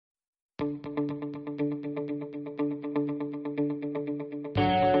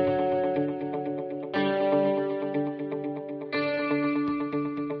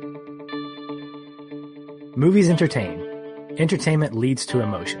Movies entertain. Entertainment leads to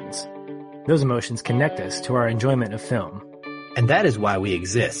emotions. Those emotions connect us to our enjoyment of film. And that is why we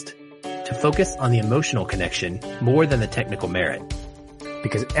exist, to focus on the emotional connection more than the technical merit.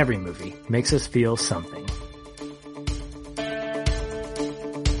 Because every movie makes us feel something.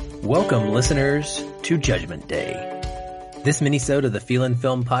 Welcome, listeners, to Judgment Day. This minisode of the Feelin'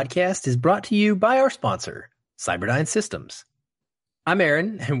 Film podcast is brought to you by our sponsor, Cyberdyne Systems. I'm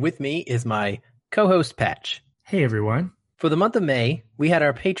Aaron, and with me is my co-host, Patch. Hey, everyone. For the month of May, we had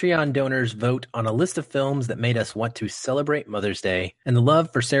our Patreon donors vote on a list of films that made us want to celebrate Mother's Day, and the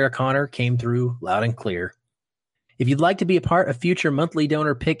love for Sarah Connor came through loud and clear. If you'd like to be a part of future monthly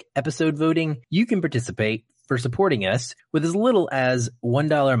donor pick episode voting, you can participate for supporting us with as little as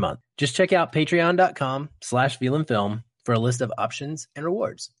 $1 a month. Just check out patreon.com/feelinfilm for a list of options and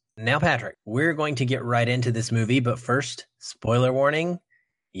rewards. Now, Patrick, we're going to get right into this movie, but first, spoiler warning.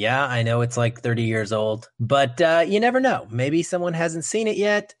 Yeah, I know it's like 30 years old, but you never know. Maybe someone hasn't seen it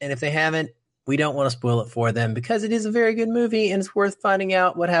yet, and if they haven't, we don't want to spoil it for them because it is a very good movie and it's worth finding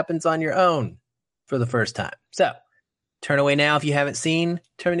out what happens on your own for the first time. So, turn away now if you haven't seen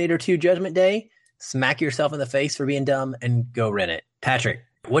Terminator 2 Judgment Day, smack yourself in the face for being dumb, and go rent it. Patrick,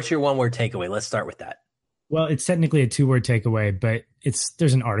 what's your one-word takeaway? Let's start with that. Well, it's technically a two-word takeaway, but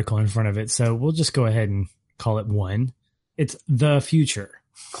there's an article in front of it, so we'll just go ahead and call it one. It's the future.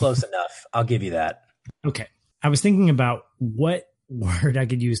 Close enough. I'll give you that. Okay. I was thinking about what word I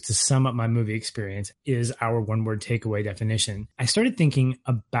could use to sum up my movie experience is our one-word takeaway definition. I started thinking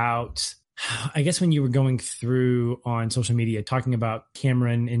about, I guess when you were going through on social media, talking about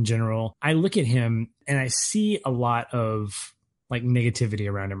Cameron in general, I look at him and I see a lot of like negativity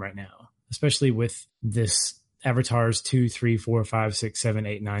around him right now, especially with this Avatar's 2, 3, 4, 5, 6, 7,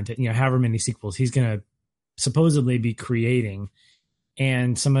 8, 9, 10, however many sequels he's going to supposedly be creating,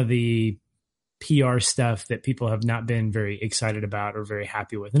 and some of the PR stuff that people have not been very excited about or very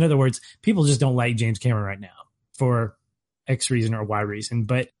happy with. In other words, people just don't like James Cameron right now for X reason or Y reason.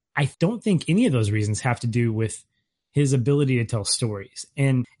 But I don't think any of those reasons have to do with his ability to tell stories.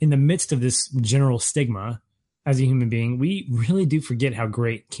 And in the midst of this general stigma as a human being, we really do forget how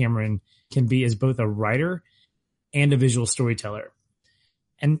great Cameron can be as both a writer and a visual storyteller.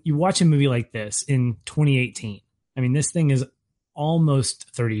 And you watch a movie like this in 2018. I mean, this thing is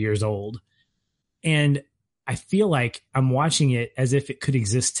almost 30 years old. And I feel like I'm watching it as if it could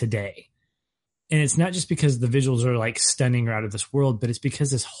exist today. And it's not just because the visuals are like stunning or out of this world, but it's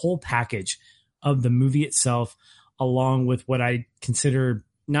because this whole package of the movie itself, along with what I consider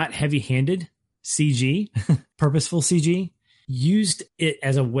not heavy-handed CG, purposeful CG, used it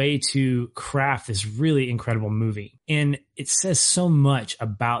as a way to craft this really incredible movie. And it says so much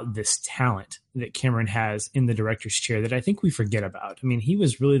about this talent that Cameron has in the director's chair that I think we forget about. I mean, he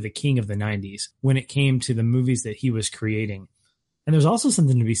was really the king of the 90s when it came to the movies that he was creating. And there's also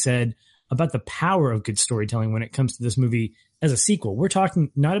something to be said about the power of good storytelling when it comes to this movie as a sequel. We're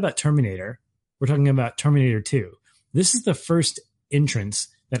talking not about Terminator. We're talking about Terminator 2. This is the first entrance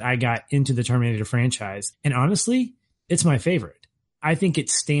that I got into the Terminator franchise. And honestly, it's my favorite. I think it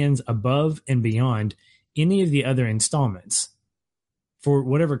stands above and beyond any of the other installments. For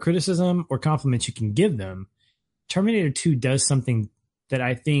whatever criticism or compliments you can give them, Terminator 2 does something that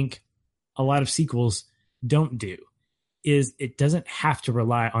I think a lot of sequels don't do, is it doesn't have to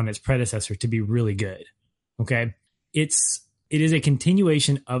rely on its predecessor to be really good. Okay? It is a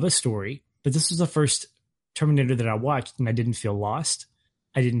continuation of a story, but this was the first Terminator that I watched and I didn't feel lost.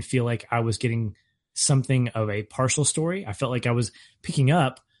 I didn't feel like I was getting something of a partial story. I felt like I was picking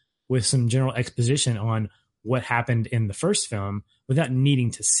up with some general exposition on what happened in the first film without needing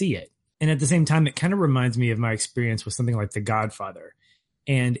to see it. And at the same time, it kind of reminds me of my experience with something like The Godfather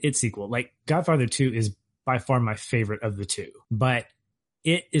and its sequel. Like Godfather 2 is by far my favorite of the two, but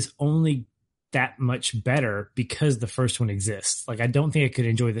it is only that much better because the first one exists. Like I don't think I could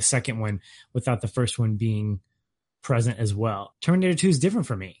enjoy the second one without the first one being present as well. Terminator 2 is different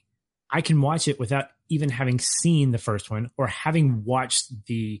for me. I can watch it without even having seen the first one or having watched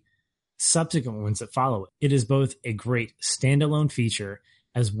the subsequent ones that follow it. It is both a great standalone feature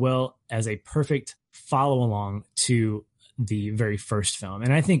as well as a perfect follow along to the very first film.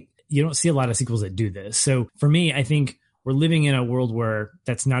 And I think you don't see a lot of sequels that do this. So for me, I think we're living in a world where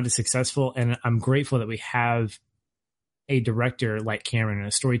that's not as successful. And I'm grateful that we have a director like Cameron and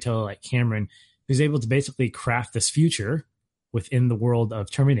a storyteller like Cameron who's able to basically craft this future within the world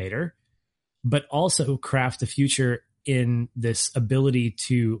of Terminator, but also craft the future in this ability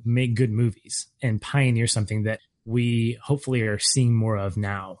to make good movies and pioneer something that we hopefully are seeing more of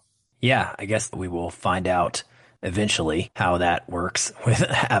now. Yeah, I guess we will find out eventually how that works with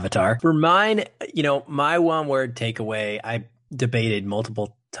Avatar. For mine, my one word takeaway, I debated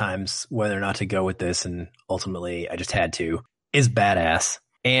multiple times whether or not to go with this, and ultimately I just had to, is badass.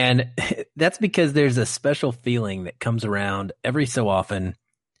 And that's because there's a special feeling that comes around every so often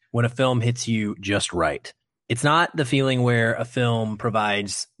when a film hits you just right. It's not the feeling where a film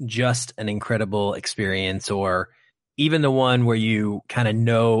provides just an incredible experience, or even the one where you kind of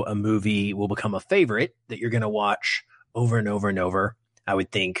know a movie will become a favorite that you're going to watch over and over and over. I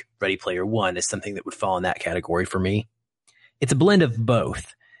would think Ready Player One is something that would fall in that category for me. It's a blend of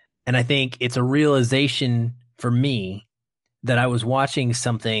both. And I think it's a realization for me that I was watching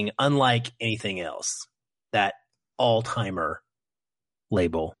something unlike anything else, that all-timer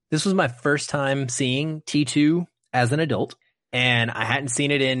label. This was my first time seeing T2 as an adult, and I hadn't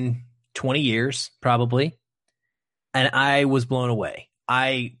seen it in 20 years, probably. And I was blown away.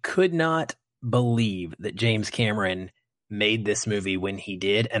 I could not believe that James Cameron made this movie when he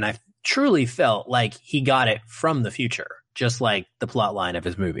did, and I truly felt like he got it from the future, just like the plot line of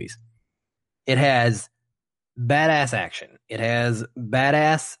his movies. It has badass action. It has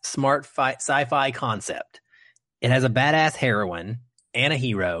badass smart sci-fi concept. It has a badass heroine and a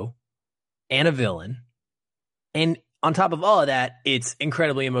hero and a villain. And on top of all of that, it's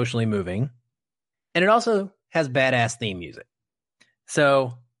incredibly emotionally moving. And it also has badass theme music.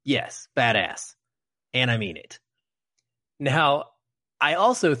 So, yes, badass. And I mean it. Now, I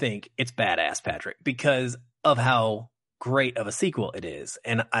also think it's badass, Patrick, because of how great of a sequel it is.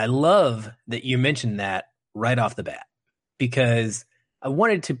 And I love that you mentioned that right off the bat, because I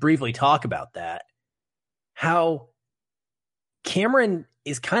wanted to briefly talk about that. How Cameron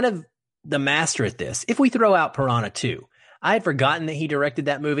is kind of the master at this. If we throw out Piranha 2, I had forgotten that he directed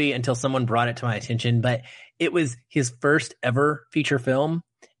that movie until someone brought it to my attention, but it was his first ever feature film,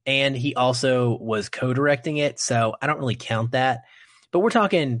 and he also was co-directing it, so I don't really count that. But we're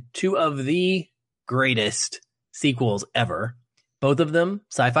talking two of the greatest sequels ever, both of them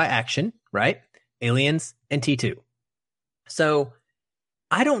sci-fi action, right? Aliens and T2. So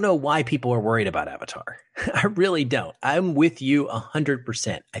I don't know why people are worried about Avatar. I really don't. I'm with you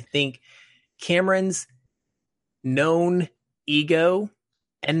 100%. I think Cameron's known ego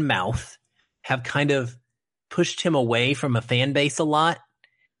and mouth have kind of pushed him away from a fan base a lot,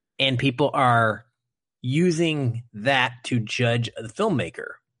 and people are using that to judge the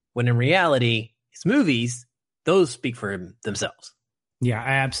filmmaker, when in reality, his movies, those speak for themselves. Yeah,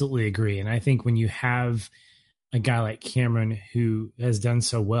 I absolutely agree. And I think when you have a guy like Cameron who has done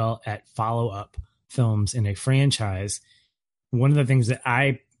so well at follow-up films in a franchise, one of the things that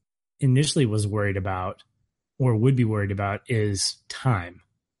I initially was worried about, or would be worried about, is time.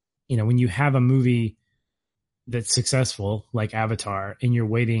 When you have a movie that's successful like Avatar and you're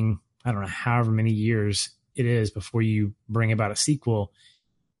waiting, I don't know, however many years it is before you bring about a sequel,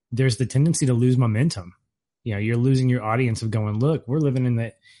 there's the tendency to lose momentum. You're losing your audience of going, look, we're living in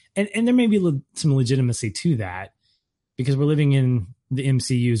the, and there may be some legitimacy to that, because we're living in the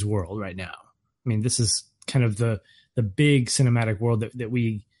MCU's world right now. I mean, this is kind of the big cinematic world that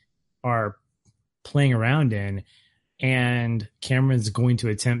we are playing around in. And Cameron's going to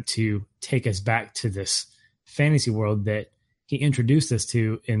attempt to take us back to this fantasy world that he introduced us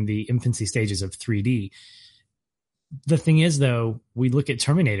to in the infancy stages of 3D. The thing is, though, we look at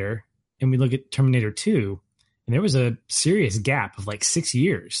Terminator and we look at Terminator 2, and there was a serious gap of like 6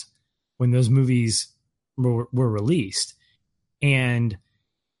 years when those movies were released. And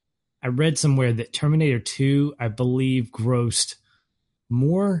I read somewhere that Terminator 2, I believe, grossed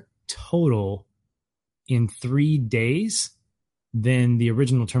more total in 3 days than the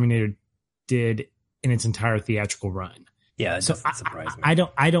original Terminator did in its entire theatrical run. Yeah, that doesn't surprise me.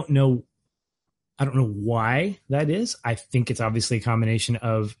 I don't know why that is. I think it's obviously a combination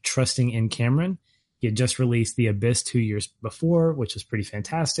of trusting in Cameron. He had just released The Abyss 2 years before, which was pretty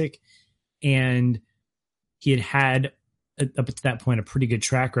fantastic. And he had up to that point, a pretty good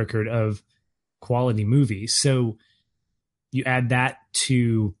track record of quality movies. So you add that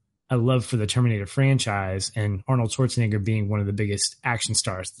to a love for the Terminator franchise and Arnold Schwarzenegger being one of the biggest action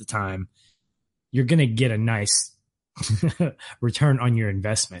stars at the time, you're going to get a nice return on your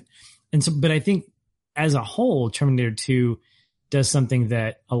investment. And so, but I think as a whole, Terminator 2 does something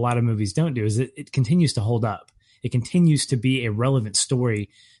that a lot of movies don't do, is it continues to hold up. It continues to be a relevant story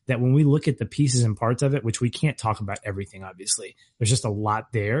that when we look at the pieces and parts of it, which we can't talk about everything, obviously, there's just a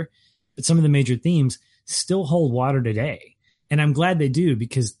lot there, but some of the major themes still hold water today. And I'm glad they do,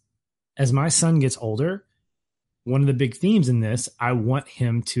 because as my son gets older, one of the big themes in this, I want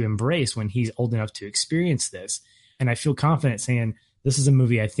him to embrace when he's old enough to experience this. And I feel confident saying This is a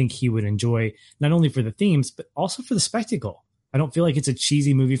movie I think he would enjoy, not only for the themes, but also for the spectacle. I don't feel like it's a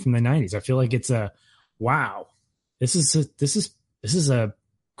cheesy movie from the 90s. I feel like it's a, wow, this is a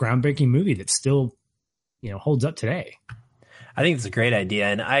groundbreaking movie that still, holds up today. I think it's a great idea.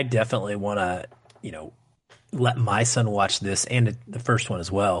 And I definitely want to, let my son watch this and the first one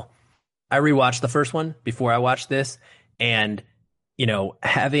as well. I rewatched the first one before I watched this, and,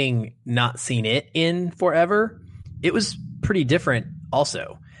 having not seen it in forever, it was pretty different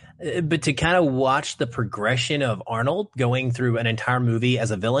also. But to kind of watch the progression of Arnold going through an entire movie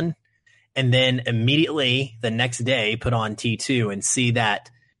as a villain, and then immediately the next day put on T2 and see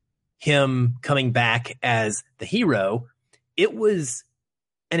that him coming back as the hero, it was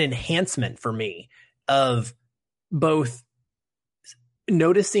an enhancement for me of both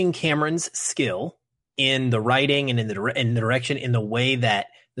noticing Cameron's skill in the writing and in the direction, in the way that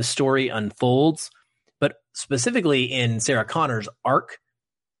the story unfolds, but specifically in Sarah Connor's arc.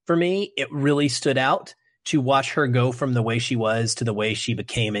 For me, it really stood out to watch her go from the way she was to the way she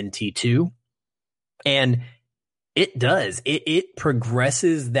became in T2. And it does. It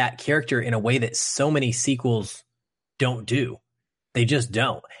progresses that character in a way that so many sequels don't do. They just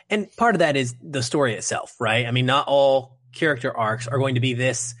don't. And part of that is the story itself, right? I mean, not all character arcs are going to be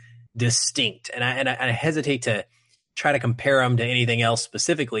this distinct. And I hesitate to try to compare them to anything else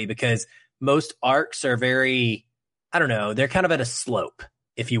specifically, because most arcs are very, I don't know, they're kind of at a slope,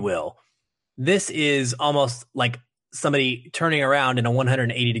 if you will. This is almost like somebody turning around in a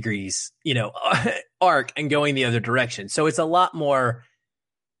 180 degrees, arc and going the other direction. So it's a lot more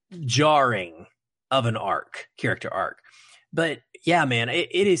jarring of an arc, character arc. But yeah, man, it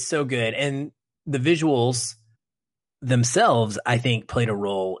is so good. And the visuals themselves, I think, played a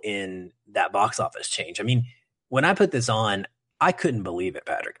role in that box office change. I mean, when I put this on, I couldn't believe it,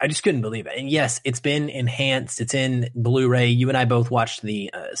 Patrick. I just couldn't believe it. And yes, it's been enhanced. It's in Blu-ray. You and I both watched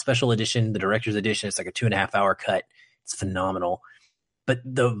the special edition, the director's edition. It's like a 2.5-hour cut. It's phenomenal. But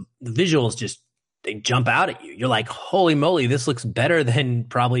the visuals just, they jump out at you. You're like, holy moly, this looks better than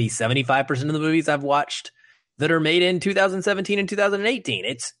probably 75% of the movies I've watched that are made in 2017 and 2018.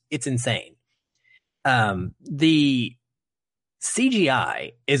 It's insane. The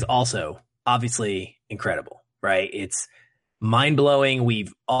CGI is also obviously incredible, right? It's mind-blowing.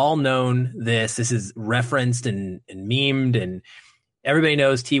 We've all known this. This is referenced and memed, and everybody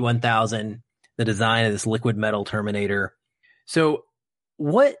knows T-1000, the design of this liquid metal Terminator. So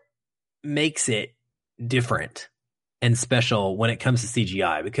what makes it different and special when it comes to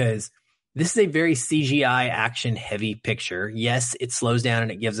CGI? Because this is a very CGI action-heavy picture. Yes, it slows down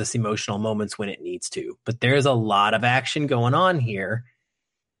and it gives us emotional moments when it needs to, but there's a lot of action going on here.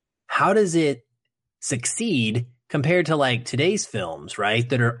 How does it succeed compared to like today's films, right,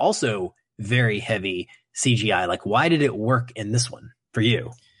 that are also very heavy CGI? Like, why did it work in this one for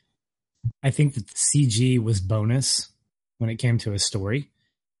you? I think that the CG was bonus when it came to a story.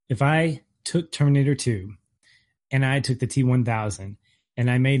 If I took Terminator 2 and I took the T-1000 and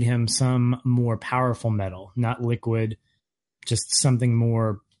I made him some more powerful metal, not liquid, just something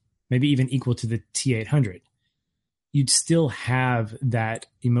more, maybe even equal to the T-800, you'd still have that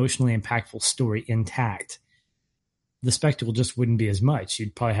emotionally impactful story intact. The spectacle just wouldn't be as much.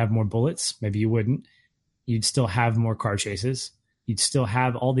 You'd probably have more bullets. Maybe you wouldn't. You'd still have more car chases. You'd still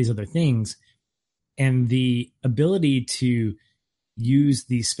have all these other things. And the ability to use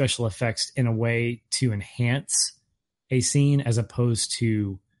these special effects in a way to enhance a scene as opposed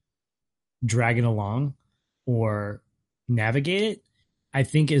to drag it along or navigate it, I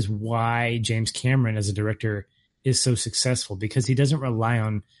think is why James Cameron as a director is so successful, because he doesn't rely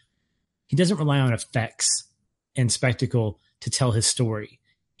on effects and spectacle to tell his story.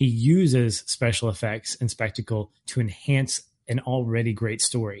 He uses special effects and spectacle to enhance an already great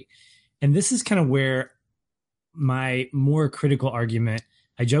story. And this is kind of where my more critical argument,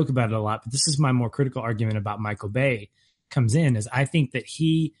 I joke about it a lot, but this is my more critical argument about Michael Bay comes in, is I think that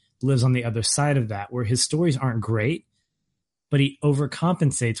he lives on the other side of that, where his stories aren't great, but he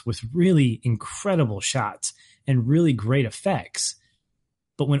overcompensates with really incredible shots and really great effects.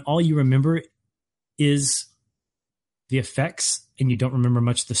 But when all you remember is the effects and you don't remember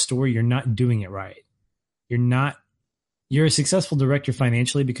much of the story, you're not doing it right. You're a successful director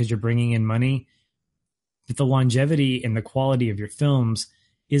financially because you're bringing in money, but the longevity and the quality of your films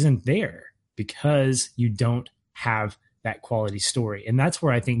isn't there because you don't have that quality story. And that's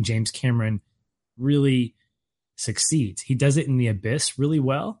where I think James Cameron really succeeds. He does it in The Abyss really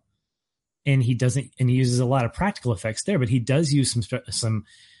well. And he uses a lot of practical effects there, but he does use some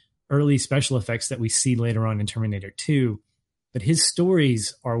early special effects that we see later on in Terminator 2. But his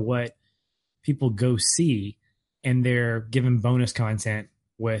stories are what people go see. and they're given bonus content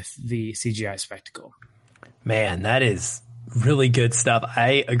with the CGI spectacle. Man, that is really good stuff.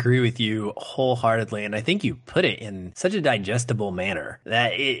 I agree with you wholeheartedly. And I think you put it in such a digestible manner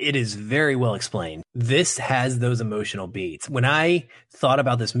that it is very well explained. This has those emotional beats. When I thought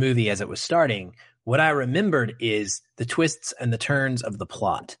about this movie as it was starting, what I remembered is the twists and the turns of the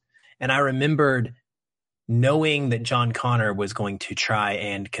plot. And I remembered knowing that John Connor was going to try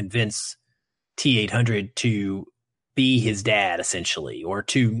and convince T-800 to be his dad, essentially, or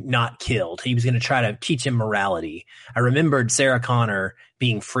to not kill. He was going to try to teach him morality. I remembered Sarah Connor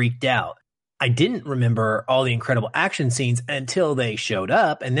being freaked out. I didn't remember all the incredible action scenes until they showed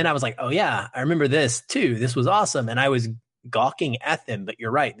up. And then I was like, oh yeah, I remember this too. This was awesome. And I was gawking at them. But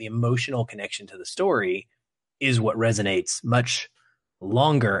you're right. The emotional connection to the story is what resonates much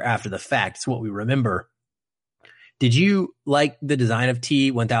longer after the fact. It's what we remember. Did you like the design of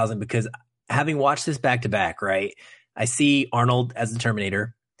T-1000? Because having watched this back to back, right, I see Arnold as the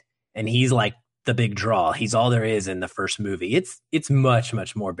Terminator, and he's like the big draw. He's all there is in the first movie. It's much,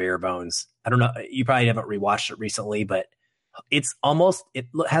 much more bare bones. I don't know. You probably haven't rewatched it recently, but it's almost, it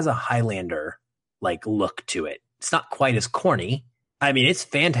has a Highlander like look to it. It's not quite as corny. I mean, it's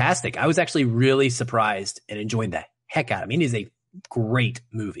fantastic. I was actually really surprised and enjoyed the heck out of it. I mean, it is a great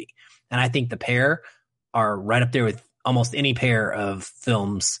movie. And I think the pair are right up there with almost any pair of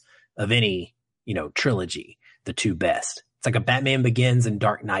films of any, trilogy, the two best. It's like a Batman Begins and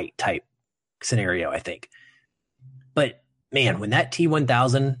Dark Knight type scenario, I think. But man, when that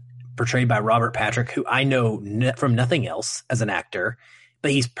T-1000 portrayed by Robert Patrick, who I know from nothing else as an actor,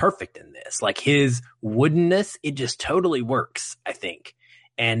 but he's perfect in this. Like his woodenness, it just totally works, I think.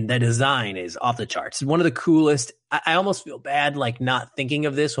 And the design is off the charts. It's one of the coolest. I almost feel bad like not thinking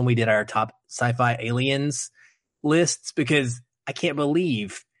of this when we did our top sci-fi aliens lists, because I can't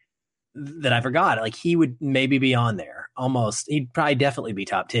believe that I forgot. Like he would maybe be on there almost. He'd probably definitely be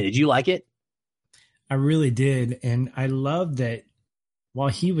top 10. Did you like it? I really did. And I love that while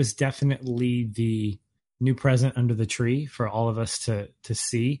he was definitely the new present under the tree for all of us to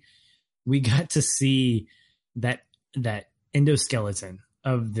see, we got to see that endoskeleton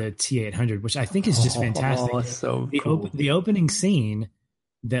of the T-800, which I think is just fantastic. Oh, so cool. The opening scene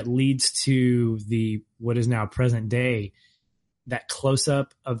that leads to the what is now present day, that close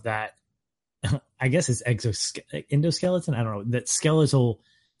up of that, I guess it's endoskeleton. I don't know, that skeletal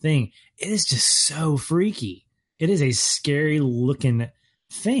thing. It is just so freaky. It is a scary looking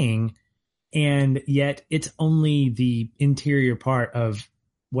thing, and yet it's only the interior part of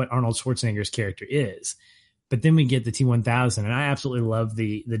what Arnold Schwarzenegger's character is. But then we get the T-1000, and I absolutely love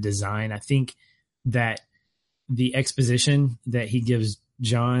the design. I think that the exposition that he gives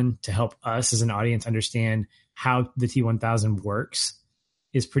John to help us as an audience understand how the T-1000 works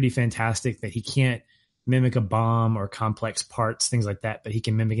is pretty fantastic, that he can't mimic a bomb or complex parts, things like that, but he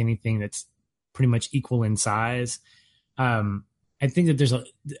can mimic anything that's pretty much equal in size. I think that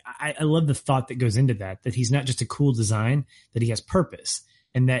I love the thought that goes into that he's not just a cool design, that he has purpose,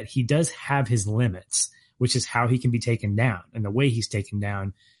 and that he does have his limits, which is how he can be taken down. And the way he's taken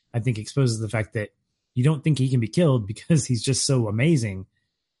down, I think, exposes the fact that you don't think he can be killed because he's just so amazing,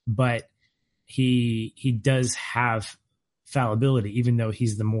 but he does have fallibility, even though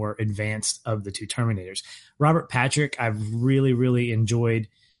he's the more advanced of the two Terminators. Robert Patrick, I've really, really enjoyed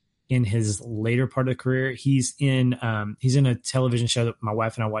in his later part of the career. He's in a television show that my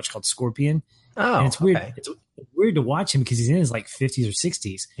wife and I watch called Scorpion. Oh, and it's weird. Okay. It's weird to watch him because he's in his like 50s or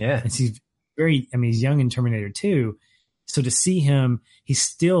 60s. Yeah. And he's he's young in Terminator 2. So to see him, he's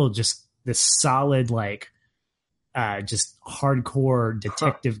still just this solid, like, just hardcore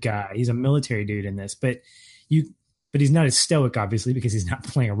detective guy. He's a military dude in this, but he's not as stoic, obviously, because he's not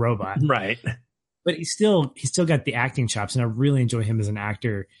playing a robot. Right. But he's still got the acting chops, and I really enjoy him as an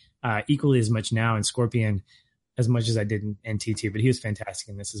actor, equally as much now in Scorpion as much as I did in T2, but he was fantastic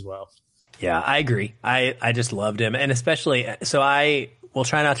in this as well. Yeah, I agree. I just loved him. And especially, so I will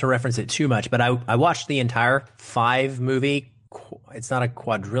try not to reference it too much, but I watched the entire 5 movie. It's not a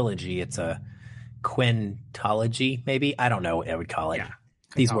quadrilogy. It's a quintology, maybe. I don't know what I would call it. Yeah.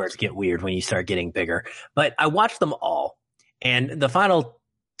 These words get weird when you start getting bigger. But I watched them all. And the final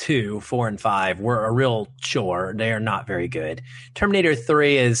 2, 4, and 5 were a real chore. They are not very good. Terminator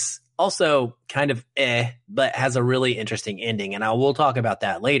 3 is also kind of but has a really interesting ending. And we'll talk about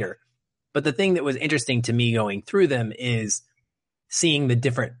that later. But the thing that was interesting to me going through them is seeing the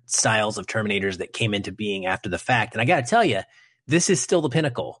different styles of Terminators that came into being after the fact. And I got to tell you, this is still the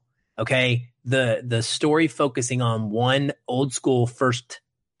pinnacle. Okay. The story focusing on one old school first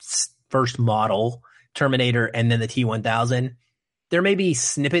model Terminator and then the T-1000 There may be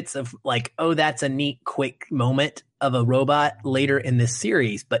snippets of like, oh, that's a neat, quick moment of a robot later in this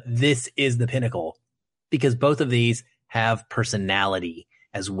series, but this is the pinnacle because both of these have personality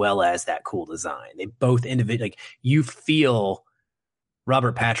as well as that cool design. They both like you feel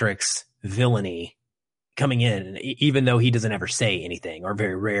Robert Patrick's villainy coming in, even though he doesn't ever say anything or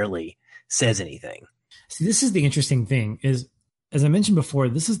very rarely says anything. See, this is the interesting thing is, as I mentioned before,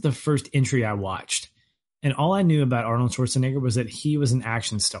 this is the first entry I watched. And all I knew about Arnold Schwarzenegger was that he was an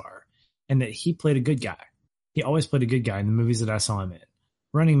action star and that he played a good guy. He always played a good guy in the movies that I saw him in.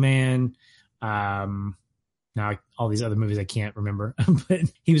 Running Man, now all these other movies I can't remember, but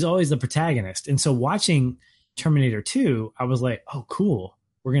he was always the protagonist. And so watching Terminator 2, I was like, oh, cool.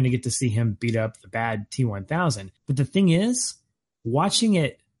 We're going to get to see him beat up the bad T-1000. But the thing is, watching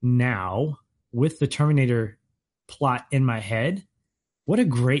it now with the Terminator plot in my head, what a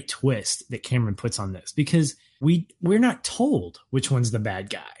great twist that Cameron puts on this, because we're not told which one's the bad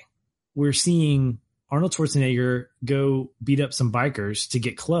guy. We're seeing Arnold Schwarzenegger go beat up some bikers to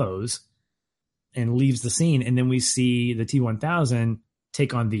get clothes and leaves the scene. And then we see the T-1000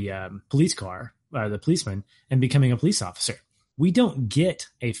 take on the police car, the policeman, and becoming a police officer. We don't get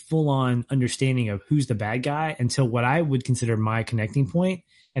a full-on understanding of who's the bad guy until what I would consider my connecting point,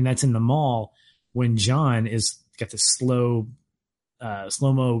 and that's in the mall when John is got this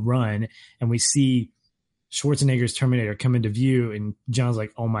slow-mo run, and we see Schwarzenegger's Terminator come into view, and John's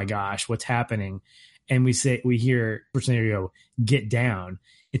like, oh my gosh, what's happening? And we hear Schwarzenegger go, get down.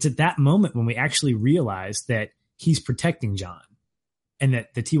 It's at that moment when we actually realize that he's protecting John and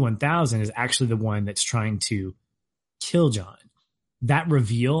that the T-1000 is actually the one that's trying to kill John. That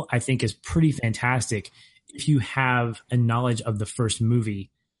reveal, I think, is pretty fantastic if you have a knowledge of the first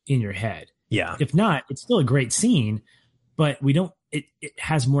movie in your head. Yeah. If not, it's still a great scene, but it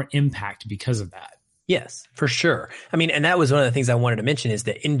has more impact because of that. Yes, for sure. I mean, and that was one of the things I wanted to mention is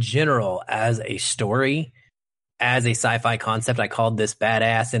that in general, as a story, as a sci-fi concept, I called this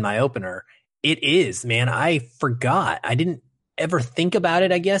badass in my opener. It is, man. I forgot. I didn't ever think about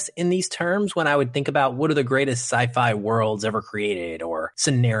it, I guess, in these terms when I would think about what are the greatest sci-fi worlds ever created or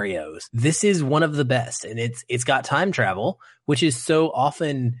scenarios. This is one of the best, and it's got time travel, which is so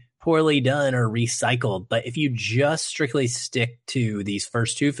often poorly done or recycled. But if you just strictly stick to these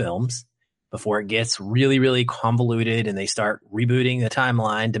first two films before it gets really, really convoluted and they start rebooting the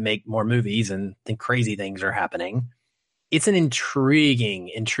timeline to make more movies and think crazy things are happening, it's an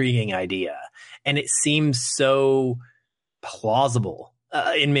intriguing idea. And it seems so plausible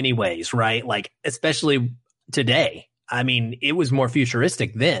in many ways, right? Like, especially today. I mean, it was more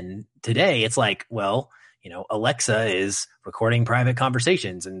futuristic then. Today, it's like, well, Alexa is recording private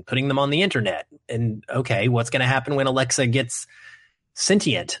conversations and putting them on the internet. And okay, what's going to happen when Alexa gets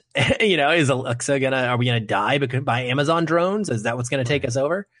sentient? Is Alexa are we going to die by Amazon drones? Is that what's going to take us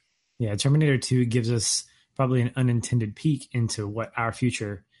over? Yeah. Terminator 2 gives us probably an unintended peek into what our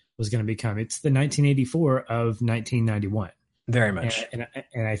future was going to become. It's the 1984 of 1991. Very much.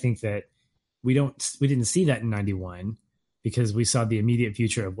 And I think that we didn't see that in 91 because we saw the immediate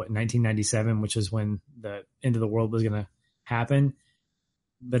future of 1997, which is when the end of the world was going to happen.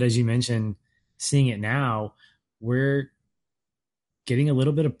 But as you mentioned, seeing it now, we're getting a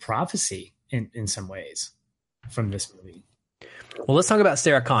little bit of prophecy in some ways from this movie. Well, let's talk about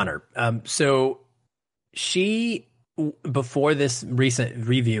Sarah Connor. So she, before this recent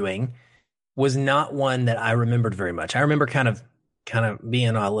reviewing, was not one that I remembered very much. I remember kind of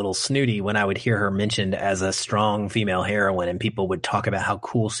being a little snooty when I would hear her mentioned as a strong female heroine and people would talk about how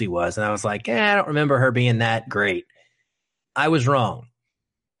cool she was. And I was like, I don't remember her being that great. I was wrong.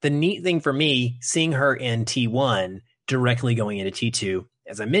 The neat thing for me, seeing her in T1 directly going into T2,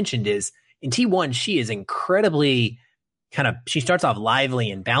 as I mentioned, is in T1, she is incredibly she starts off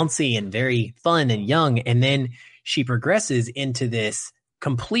lively and bouncy and very fun and young. And then she progresses into this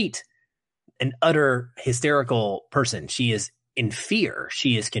complete and utter hysterical person. She is in fear.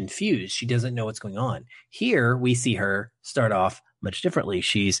 She is confused. She doesn't know what's going on. Here we see her start off much differently.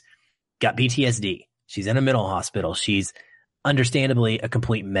 She's got PTSD. She's in a mental hospital. She's understandably a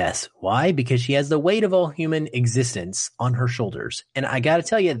complete mess. Why? Because she has the weight of all human existence on her shoulders. And I got to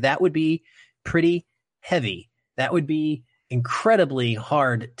tell you, that would be pretty heavy. That would be incredibly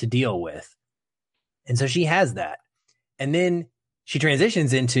hard to deal with. And so she has that. And then she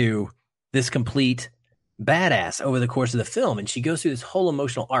transitions into this complete badass over the course of the film. And she goes through this whole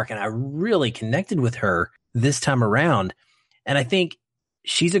emotional arc. And I really connected with her this time around. And I think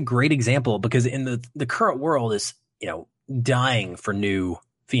she's a great example because in the current world is, dying for new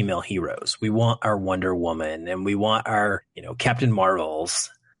female heroes. We want our Wonder Woman and we want our, Captain Marvels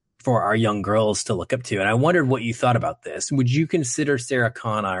for our young girls to look up to. And I wondered what you thought about this. Would you consider Sarah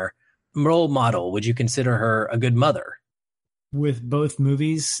Connor role model? Would you consider her a good mother? With both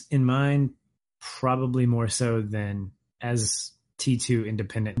movies in mind, probably more so than as T2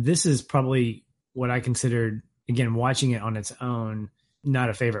 independent. This is probably what I considered, again, watching it on its own, not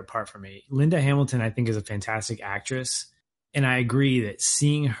a favorite part for me. Linda Hamilton, I think, is a fantastic actress. And I agree that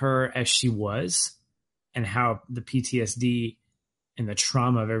seeing her as she was and how the PTSD and the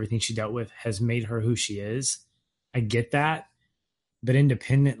trauma of everything she dealt with has made her who she is, I get that. But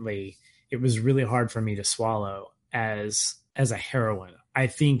independently, it was really hard for me to swallow as a heroine. I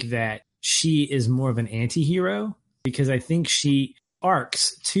think that she is more of an anti-hero because I think she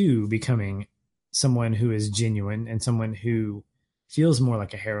arcs to becoming someone who is genuine and someone who feels more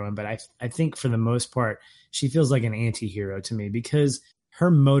like a heroine. But I think for the most part, she feels like an anti-hero to me because her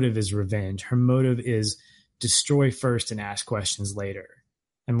motive is revenge. Her motive is destroy first and ask questions later.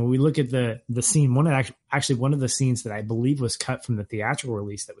 And when we look at the scene, one of the scenes that I believe was cut from the theatrical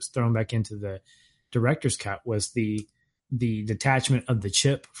release that was thrown back into the director's cut was the detachment of the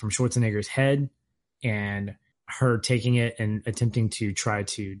chip from Schwarzenegger's head and her taking it and attempting to try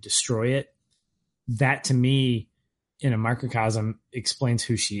to destroy it. That to me, in a microcosm, explains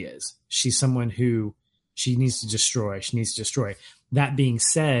who she is. She's someone who she needs to destroy. She needs to destroy. That being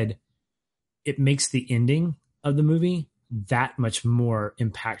said, it makes the ending of the movie that much more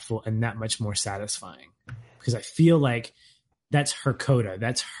impactful and that much more satisfying because I feel like that's her coda.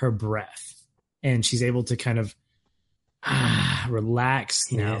 That's her breath. And she's able to kind of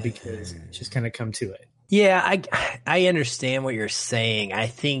relax now because she's kind of come to it. Yeah, I understand what you're saying. I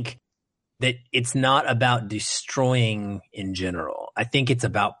think that it's not about destroying in general. I think it's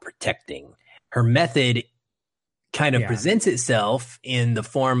about protecting. Her method kind of presents itself in the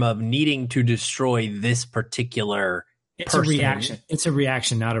form of needing to destroy this particular person. A reaction. It's a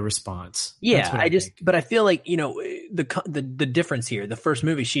reaction, not a response. Yeah, but I feel like, the difference here, the first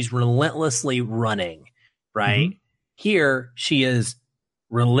movie, she's relentlessly running, right? Mm-hmm. Here, she is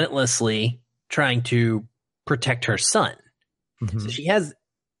relentlessly trying to protect her son. Mm-hmm. So she has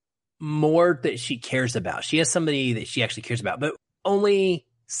more that she cares about. She has somebody that she actually cares about, but only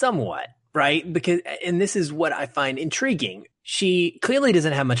somewhat, right? And this is what I find intriguing. She clearly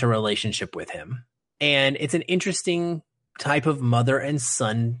doesn't have much of a relationship with him. And it's an interesting type of mother and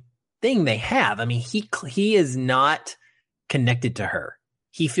son thing they have. I mean, he is not connected to her.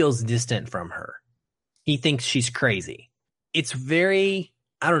 He feels distant from her. He thinks she's crazy. It's very,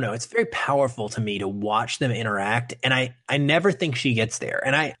 I don't know, it's very powerful to me to watch them interact. And I never think she gets there.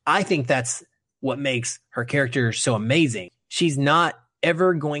 And I think that's what makes her character so amazing. She's not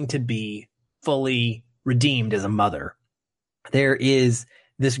ever going to be fully redeemed as a mother. There is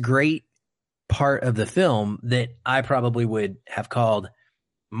this great part of the film that I probably would have called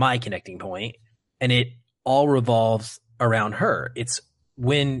my connecting point, and it all revolves around her. It's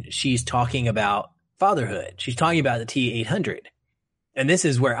when she's talking about fatherhood. She's talking about the T-800. And this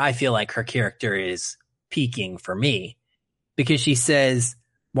is where I feel like her character is peaking for me, because she says,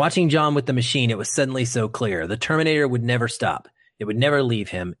 watching John with the machine, it was suddenly so clear. The Terminator would never stop. It would never leave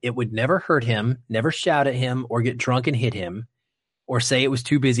him. It would never hurt him, never shout at him or get drunk and hit him or say it was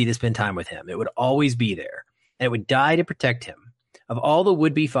too busy to spend time with him. It would always be there, and it would die to protect him. Of all the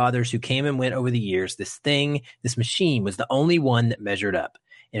would-be fathers who came and went over the years, this machine was the only one that measured up.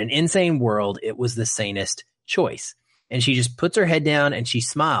 In an insane world, it was the sanest choice. And she just puts her head down and she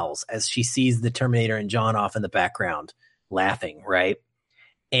smiles as she sees the Terminator and John off in the background laughing, right?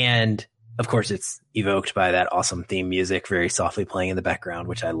 And of course, it's evoked by that awesome theme music, very softly playing in the background,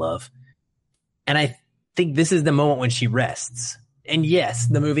 which I love. And I think this is the moment when she rests. And yes,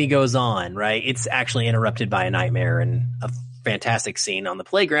 the movie goes on, right? It's actually interrupted by a nightmare and a fantastic scene on the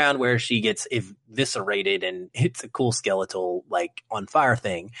playground where she gets eviscerated and it's a cool skeletal, like on fire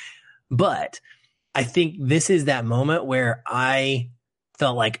thing. But I think this is that moment where I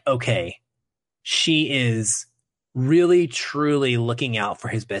felt like, okay, she is really, truly looking out for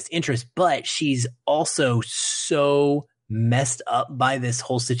his best interest, but she's also so messed up by this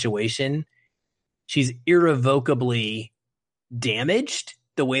whole situation. She's irrevocably damaged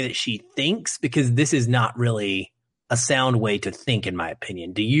the way that she thinks, because this is not really a sound way to think, in my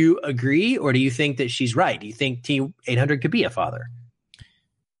opinion. Do you agree, or do you think that she's right? Do you think T-800 could be a father?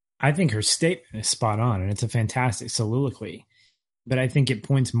 I think her statement is spot on, and it's a fantastic soliloquy. But I think it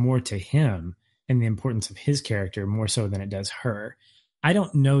points more to him and the importance of his character more so than it does her. I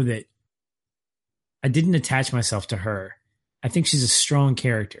don't know that I didn't attach myself to her. I think she's a strong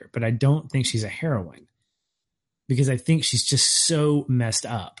character, but I don't think she's a heroine, because I think she's just so messed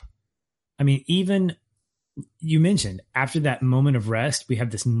up. I mean, even you mentioned after that moment of rest, we have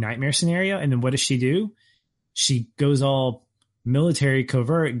this nightmare scenario. And then what does she do? She goes all military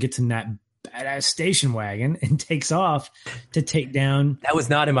covert, gets in that badass station wagon and takes off to take down. That was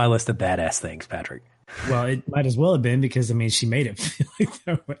not in my list of badass things, Patrick. Well, it might as well have been because, I mean, she made it feel like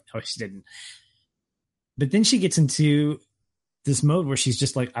that. No, she didn't. But then she gets into this mode where she's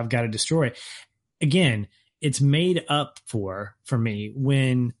just like, I've got to destroy it. Again, it's made up for me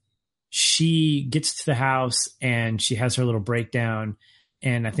when she gets to the house and she has her little breakdown.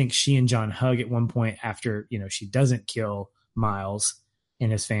 And I think she and John hug at one point after, you know, she doesn't kill Miles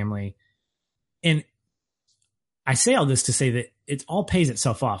and his family. And I say all this to say that it all pays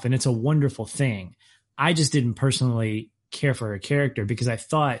itself off and it's a wonderful thing. I just didn't personally care for her character because I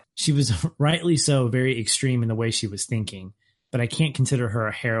thought she was rightly so very extreme in the way she was thinking, but I can't consider her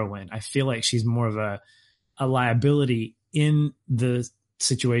a heroine. I feel like she's more of a liability in the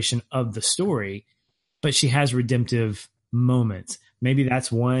situation of the story, but she has redemptive moments. Maybe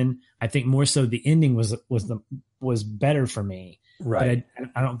that's one. I think more so the ending was better for me. Right. But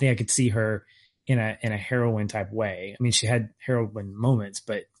I don't think I could see her in a heroine type way. I mean, she had heroine moments,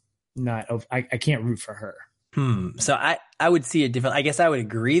 but not. I can't root for her. So I would see it different. I guess I would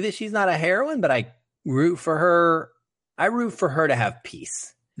agree that she's not a heroine, but I root for her. I root for her to have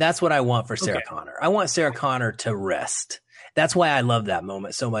peace. That's what I want for Sarah Connor. I want Sarah Connor to rest. That's why I love that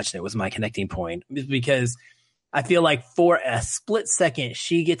moment so much. And it was my connecting point because I feel like for a split second,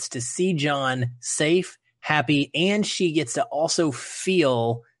 she gets to see John safe, happy, and she gets to also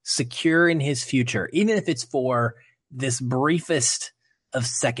feel secure in his future, even if it's for this briefest of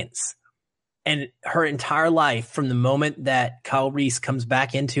seconds. And her entire life from the moment that Kyle Reese comes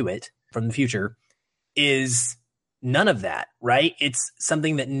back into it from the future is none of that, right? It's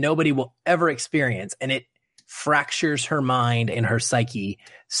something that nobody will ever experience. And it fractures her mind and her psyche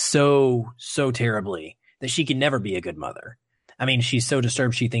so terribly that she can never be a good mother. I mean, she's so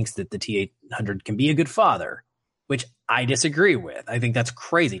disturbed she thinks that the T-800 can be a good father, which I disagree with. I think that's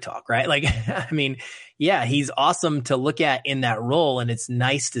crazy talk, right? Like, I mean, yeah, he's awesome to look at in that role and it's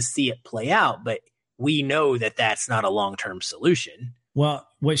nice to see it play out, but we know that that's not a long-term solution. Well,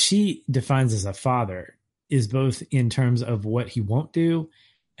 what she defines as a father is both in terms of what he won't do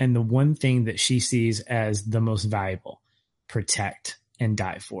and the one thing that she sees as the most valuable, protect and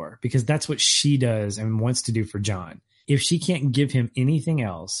die for, because that's what she does and wants to do for John. If she can't give him anything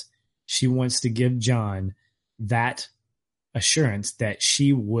else, she wants to give John that assurance that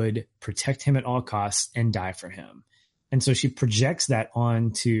she would protect him at all costs and die for him. And so she projects that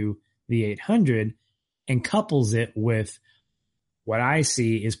onto the 800 and couples it with what I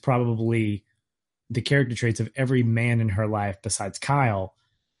see is probably the character traits of every man in her life besides Kyle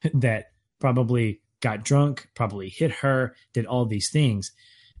that probably got drunk, probably hit her, did all these things.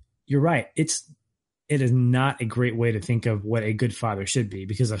 You're right. It is not a great way to think of what a good father should be,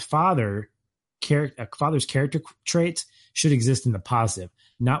 because a father's character traits should exist in the positive,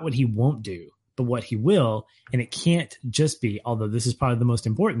 not what he won't do, but what he will. And it can't just be, although this is probably the most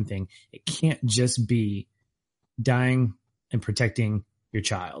important thing, it can't just be dying and protecting your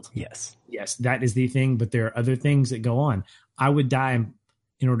child. Yes, that is the thing, but there are other things that go on. I would die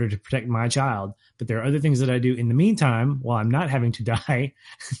in order to protect my child, but there are other things that I do in the meantime while I'm not having to die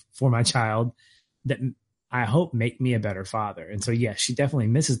for my child that I hope make me a better father. And so, yes, she definitely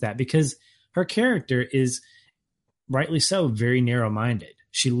misses that because her character is rightly so very narrow-minded.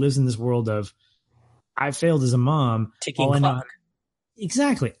 She lives in this world of, I failed as a mom. Ticking clock.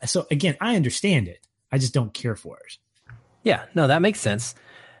 Exactly. So again, I understand it. I just don't care for it. Yeah, no, that makes sense.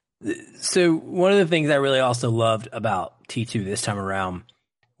 So one of the things I really also loved about T2 this time around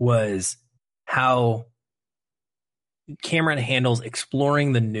was how Cameron handles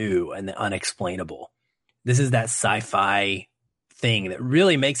exploring the new and the unexplainable. This is that sci-fi thing that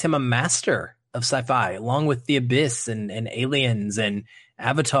really makes him a master of sci-fi, along with The Abyss and Aliens and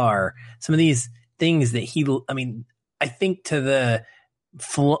Avatar. Some of these things that I think to the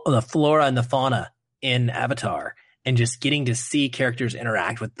flora and the fauna in Avatar and just getting to see characters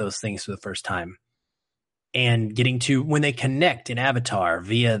interact with those things for the first time. And getting to, when they connect in Avatar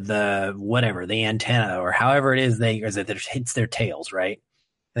via the antenna or however it is it hits their tails, right?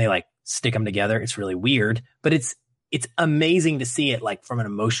 And they like stick them together. It's really weird, but it's amazing to see it like from an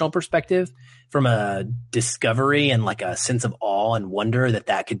emotional perspective, from a discovery and like a sense of awe and wonder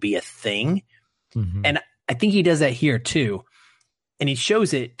that could be a thing. Mm-hmm. And I think he does that here too. And he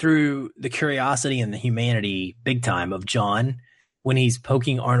shows it through the curiosity and the humanity big time of John when he's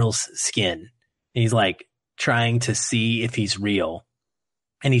poking Arnold's skin. And he's like, trying to see if he's real.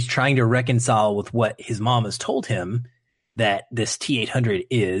 And he's trying to reconcile with what his mom has told him that this T-800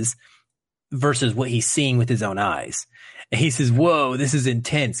 is. versus what he's seeing with his own eyes. And he says, whoa, this is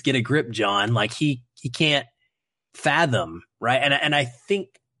intense. Get a grip, John. Like he can't fathom. Right. And I think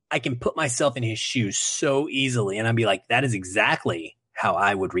I can put myself in his shoes so easily. And I'd be like, that is exactly how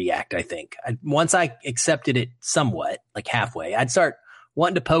I would react. I think once I accepted it somewhat, like halfway, I'd start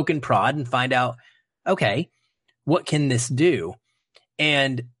wanting to poke and prod and find out, okay, what can this do?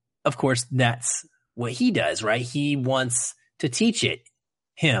 And of course, that's what he does, right? He wants to teach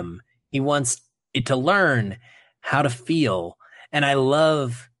him. He wants it to learn how to feel. And I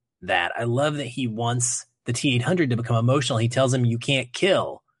love that. I love that he wants the T-800 to become emotional. He tells him, you can't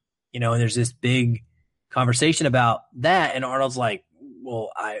kill, and there's this big conversation about that. And Arnold's like,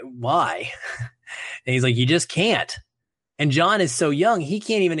 well, why? And he's like, you just can't. And John is so young, he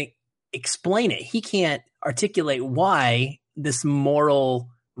can't even explain it. He can't articulate why this moral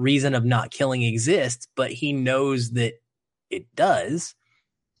reason of not killing exists, but he knows that it does.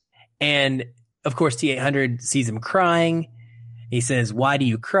 And of course, T-800 sees him crying. He says, why do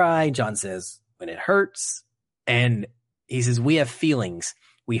you cry? John says, when it hurts. And he says, we have feelings.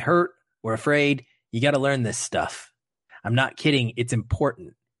 We hurt. We're afraid. You got to learn this stuff. I'm not kidding. It's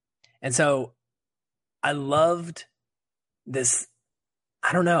important. And so I loved this.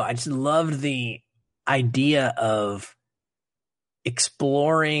 I don't know. I just loved the idea of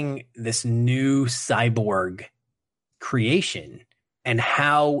exploring this new cyborg creation and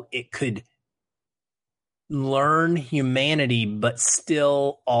how it could learn humanity, but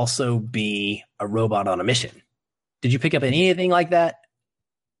still also be a robot on a mission. Did you pick up anything like that?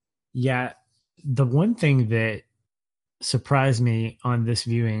 Yeah. The one thing that surprised me on this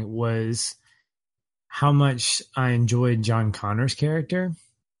viewing was how much I enjoyed John Connor's character.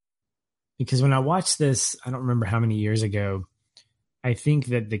 Because when I watched this, I don't remember how many years ago, I think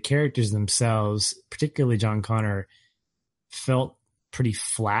that the characters themselves, particularly John Connor, felt pretty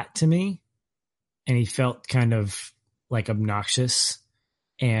flat to me. And he felt kind of like obnoxious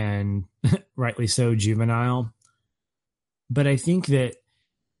and rightly so juvenile. But I think that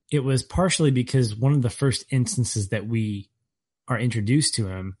it was partially because one of the first instances that we are introduced to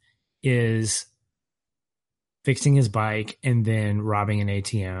him is fixing his bike and then robbing an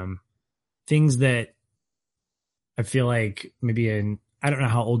ATM. Things that I feel like maybe I don't know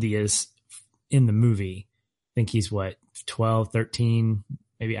how old he is in the movie. I think he's 12, 13,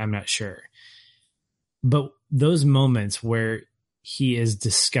 maybe, I'm not sure. But those moments where he is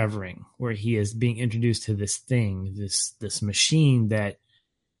discovering, where he is being introduced to this thing, this machine that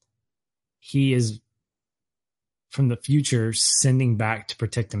he is from the future sending back to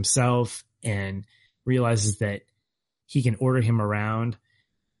protect himself and realizes that he can order him around.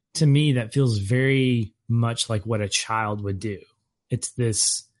 To me, that feels very much like what a child would do. It's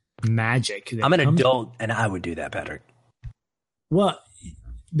this magic. I'm an adult and I would do that, Patrick. Well,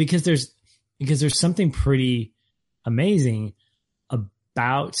 because there's something pretty amazing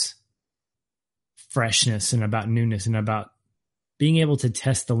about freshness and about newness and about being able to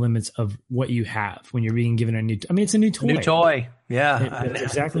test the limits of what you have when you're being given it's a new toy. New toy. Yeah. That's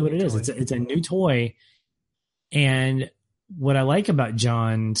exactly what it is. It's a new toy. And what I like about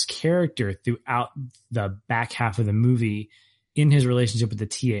John's character throughout the back half of the movie in his relationship with the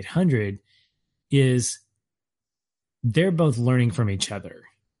T-800 is they're both learning from each other.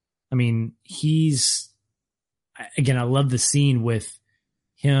 I mean, I love the scene with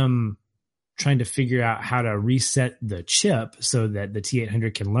him trying to figure out how to reset the chip so that the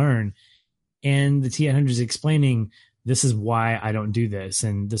T-800 can learn. And the T-800 is explaining, this is why I don't do this.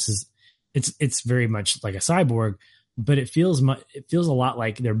 And it's very much like a cyborg, but it feels a lot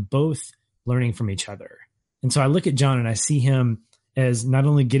like they're both learning from each other. And so I look at John and I see him as not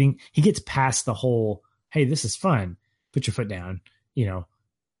only he gets past the whole, hey, this is fun. Put your foot down.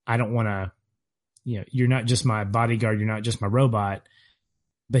 I don't want to, you're not just my bodyguard. You're not just my robot.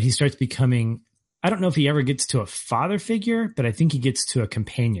 But he starts becoming, I don't know if he ever gets to a father figure, but I think he gets to a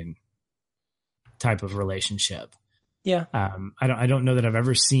companion type of relationship. Yeah. I don't know that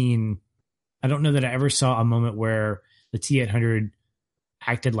I don't know that I ever saw a moment where the T-800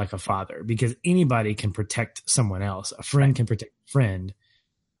 acted like a father, because anybody can protect someone else. A friend can protect a friend.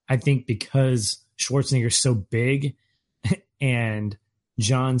 I think because Schwarzenegger's so big and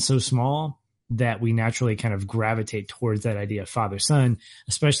John's so small, that we naturally kind of gravitate towards that idea of father-son,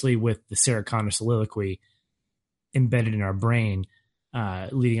 especially with the Sarah Connor soliloquy embedded in our brain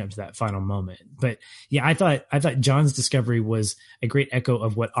leading up to that final moment. But yeah, I thought John's discovery was a great echo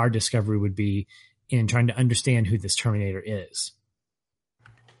of what our discovery would be in trying to understand who this Terminator is.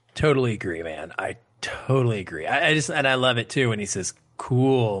 Totally agree, man. I totally agree. And I love it too when he says,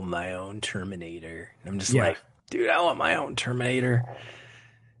 cool, my own Terminator. And I'm just like, dude, I want my own Terminator.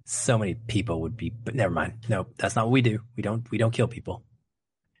 So many people would be, but never mind. No, that's not what we do. We don't kill people.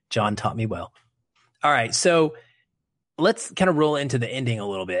 John taught me well. All right. So let's kind of roll into the ending a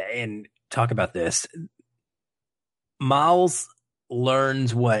little bit and talk about this. Miles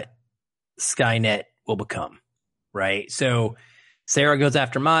learns what Skynet will become, right? So Sarah goes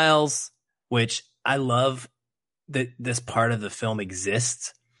after Miles, which I love that this part of the film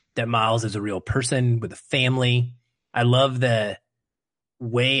exists, that Miles is a real person with a family. I love the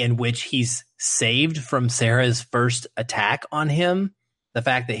way in which he's saved from Sarah's first attack on him. The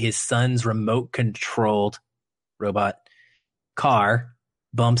fact that his son's remote controlled robot car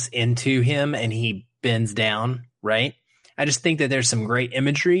bumps into him and he bends down, right? I just think that there's some great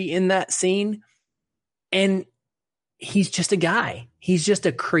imagery in that scene. And he's just a guy. He's just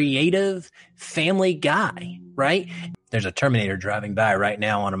a creative family guy, right? There's a Terminator driving by right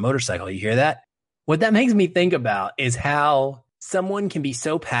now on a motorcycle. You hear that? What that makes me think about is how someone can be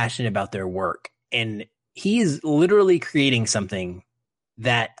so passionate about their work. And he is literally creating something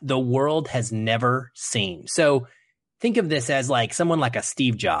that the world has never seen. So think of this as like someone like a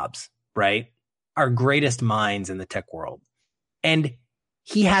Steve Jobs, right? Our greatest minds in the tech world. And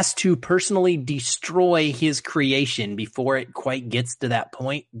he has to personally destroy his creation before it quite gets to that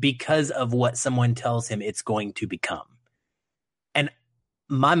point because of what someone tells him it's going to become. And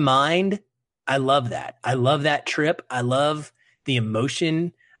my mind, I love that. I love that trip. I love the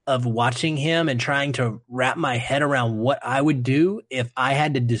emotion of watching him and trying to wrap my head around what I would do if I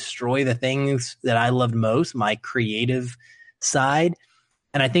had to destroy the things that I loved most, my creative side.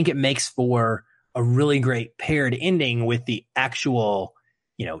 And I think it makes for a really great paired ending with the actual,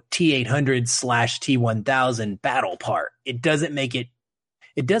 T-800 / T-1000 battle part. It doesn't make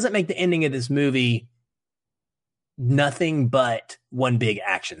the ending of this movie nothing but one big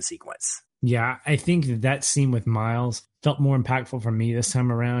action sequence. Yeah, I think that scene with Miles felt more impactful for me this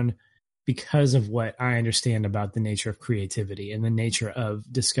time around because of what I understand about the nature of creativity and the nature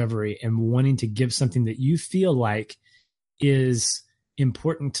of discovery and wanting to give something that you feel like is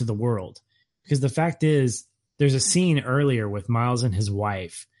important to the world. Because the fact is, there's a scene earlier with Miles and his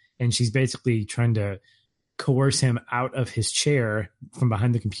wife, and she's basically trying to coerce him out of his chair from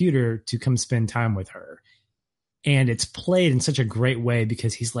behind the computer to come spend time with her. And it's played in such a great way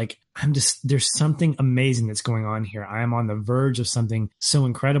because he's like, there's something amazing that's going on here. I am on the verge of something so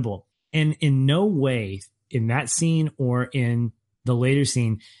incredible. And in no way in that scene or in the later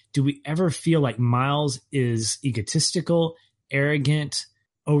scene do we ever feel like Miles is egotistical, arrogant,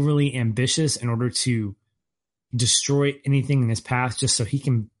 overly ambitious in order to destroy anything in his path just so he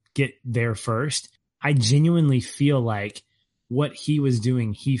can get there first. I genuinely feel like what he was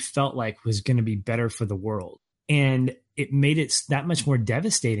doing, he felt like was going to be better for the world. And it made it that much more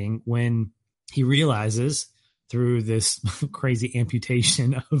devastating when he realizes through this crazy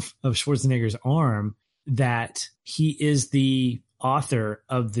amputation of Schwarzenegger's arm that he is the author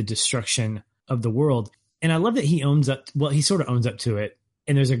of the destruction of the world. And I love that he owns up. Well, he sort of owns up to it.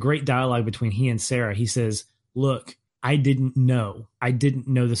 And there's a great dialogue between he and Sarah. He says, look, I didn't know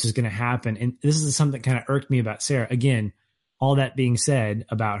this was going to happen. And this is something that kind of irked me about Sarah. Again, all that being said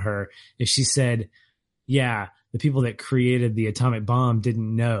about her is she said, yeah, the people that created the atomic bomb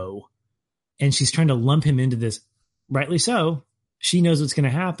didn't know. And she's trying to lump him into this, rightly so. She knows what's going to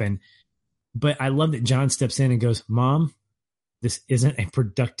happen. But I love that John steps in and goes, Mom, this isn't a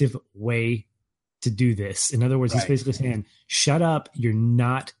productive way to do this. In other words, He's basically saying, shut up. You're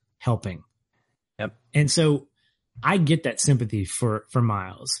not helping. Yep. And so I get that sympathy for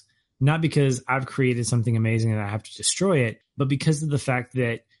Miles, not because I've created something amazing and I have to destroy it, but because of the fact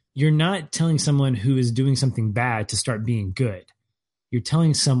that you're not telling someone who is doing something bad to start being good. You're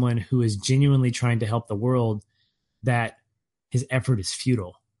telling someone who is genuinely trying to help the world that his effort is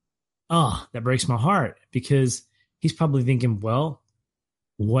futile. Oh, that breaks my heart because he's probably thinking, well,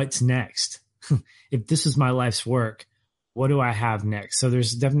 what's next? If this is my life's work, what do I have next? So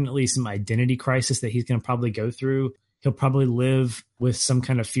there's definitely some identity crisis that he's going to probably go through. He'll probably live with some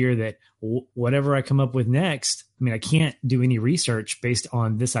kind of fear that whatever I come up with next, I can't do any research based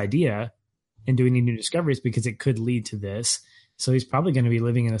on this idea and do any new discoveries because it could lead to this. So he's probably going to be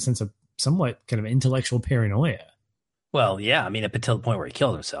living in a sense of somewhat kind of intellectual paranoia. Well, yeah. Up until the point where he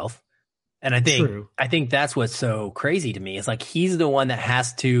killed himself. And I think that's what's so crazy to me. It's like he's the one that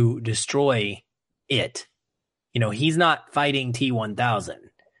has to destroy it. He's not fighting T-1000,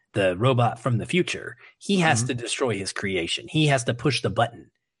 the robot from the future. He has to destroy his creation. He has to push the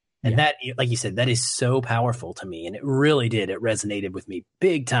button. And that, like you said, that is so powerful to me. And it really did. It resonated with me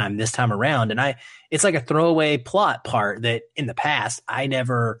big time this time around. And it's like a throwaway plot part that in the past I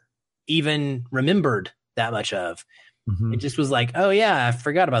never even remembered that much of. Mhm. It just was like, oh yeah, I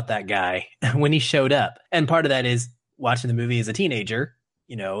forgot about that guy when he showed up. And part of that is watching the movie as a teenager,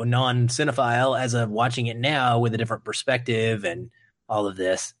 non-cinephile, as of watching it now with a different perspective and all of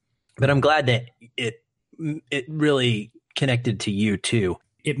this. But I'm glad that it really connected to you too.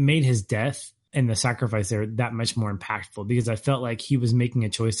 It made his death and the sacrifice there that much more impactful, because I felt like he was making a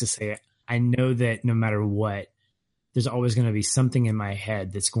choice to say, I know that no matter what, there's always going to be something in my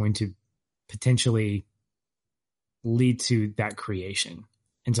head that's going to potentially lead to that creation.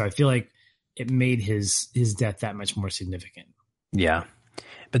 And so I feel like it made his death that much more significant. Yeah.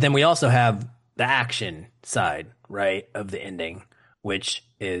 But then we also have the action side, right, of the ending, which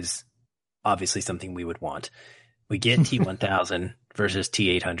is obviously something we would want. We get T1000 versus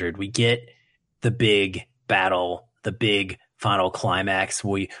T800. We get the big battle, the big final climax.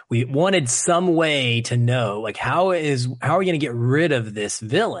 We wanted some way to know, like, how are we going to get rid of this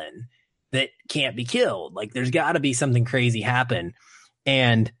villain that can't be killed? Like, there's got to be something crazy happen.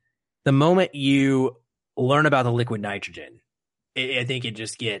 And the moment you learn about the liquid nitrogen, I think it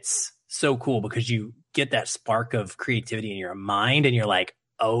just gets so cool, because you get that spark of creativity in your mind and you're like,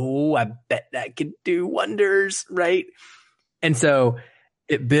 oh, I bet that could do wonders, right? And so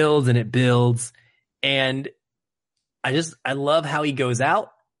it builds and it builds. And I love how he goes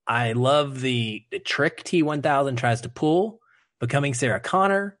out. I love the trick T1000 tries to pull, becoming Sarah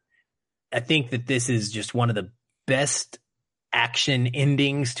Connor. I think that this is just one of the best action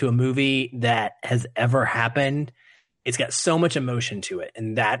endings to a movie that has ever happened. It's got so much emotion to it.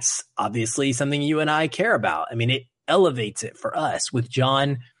 And that's obviously something you and I care about. I mean, it elevates it for us, with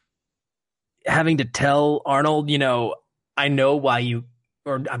John having to tell Arnold, I know why you,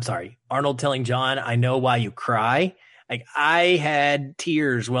 or I'm sorry, Arnold telling John, I know why you cry. Like, I had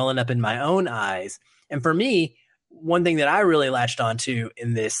tears welling up in my own eyes. And for me, one thing that I really latched onto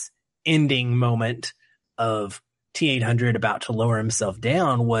in this ending moment of T800 about to lower himself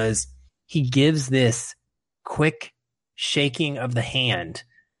down was he gives this quick shaking of the hand.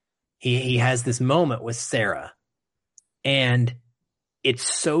 He has this moment with Sarah, and it's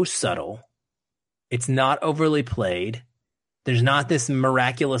so subtle. It's not overly played. There's not this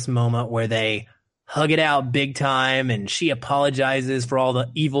miraculous moment where they hug it out big time and she apologizes for all the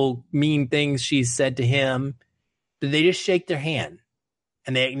evil, mean things she's said to him. But they just shake their hand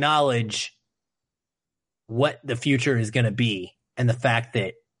and they acknowledge what the future is going to be and the fact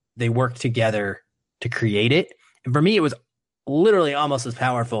that they work together to create it. And for me, it was literally almost as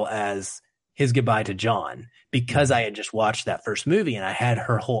powerful as his goodbye to John, because I had just watched that first movie and I had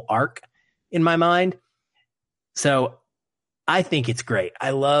her whole arc in my mind. So I think it's great.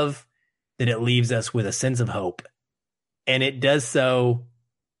 I love that it leaves us with a sense of hope. And it does so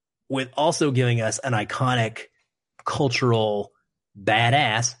with also giving us an iconic cultural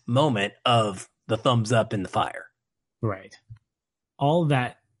badass moment of the thumbs up in the fire. Right. All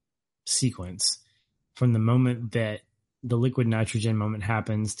that sequence, from the moment that the liquid nitrogen moment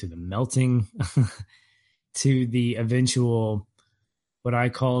happens to the melting to the eventual, what I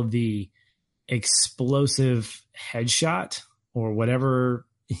call the explosive headshot, or whatever,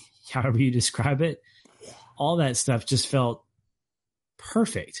 however you describe it, all that stuff just felt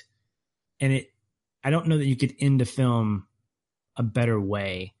perfect. And I don't know that you could end a film a better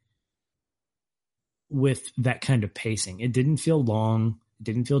way with that kind of pacing. It didn't feel long. It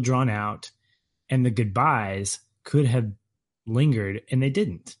didn't feel drawn out. And the goodbyes could have lingered, and they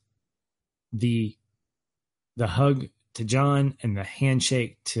didn't. The hug to John and the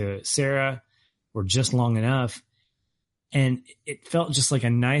handshake to Sarah were just long enough. And it felt just like a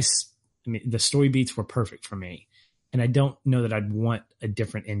nice, the story beats were perfect for me. And I don't know that I'd want a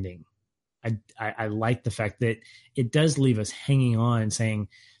different ending. I like the fact that it does leave us hanging on, saying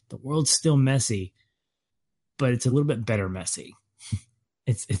the world's still messy, but it's a little bit better messy.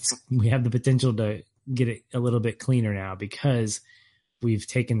 We have the potential to get it a little bit cleaner now because we've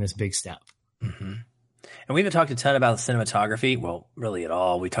taken this big step. Mm-hmm. And we haven't talked a ton about the cinematography. Well, really at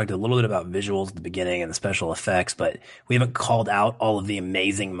all. We talked a little bit about visuals at the beginning and the special effects, but we haven't called out all of the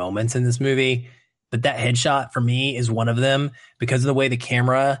amazing moments in this movie. But that headshot for me is one of them, because of the way the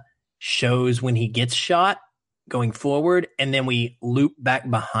camera shows when he gets shot going forward. And then we loop back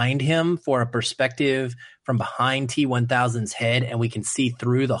behind him for a perspective from behind T1000's head, and we can see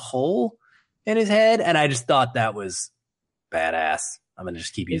through the hole in his head. And I just thought that was badass. I'm going to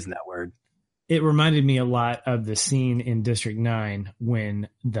just keep using that word. It reminded me a lot of the scene in District 9 when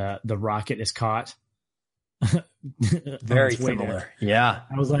the rocket is caught. Very similar. Yeah.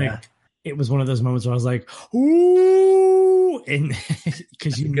 I was like, It was one of those moments where I was like, ooh, and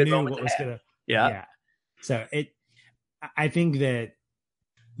because you knew what was going to. Yeah. So I think that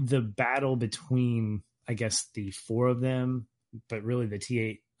the battle between I guess, the four of them, but really the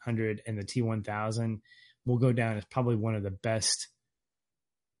T-800 and the T-1000 will go down as probably one of the best,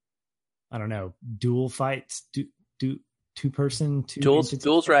 I don't know, dual fights, two-person.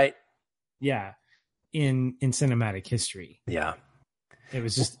 Duel's right. Yeah, in cinematic history. Yeah. It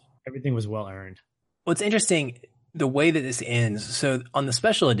was just, everything was well earned. Well, it's interesting the way that this ends. So on the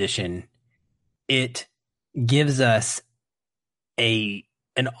special edition, it gives us an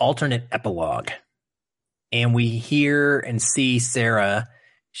alternate epilogue. And we hear and see Sarah.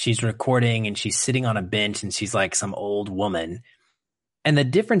 She's recording and she's sitting on a bench and she's like some old woman. And the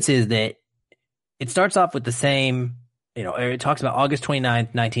difference is that it starts off with the same, it talks about August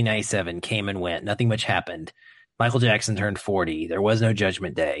 29th, 1997 came and went. Nothing much happened. Michael Jackson turned 40. There was no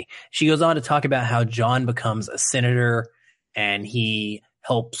Judgment Day. She goes on to talk about how John becomes a senator and he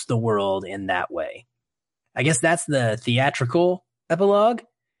helps the world in that way. I guess that's the theatrical epilogue,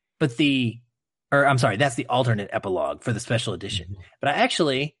 that's the alternate epilogue for the special edition. Mm-hmm. But I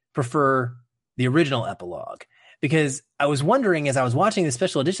actually prefer the original epilogue because I was wondering as I was watching the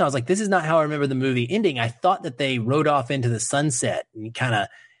special edition, I was like, this is not how I remember the movie ending. I thought that they rode off into the sunset and kind of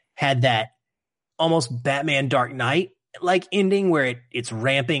had that almost Batman Dark Knight like ending where it's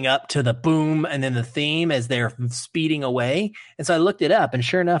ramping up to the boom and then the theme as they're speeding away. And so I looked it up and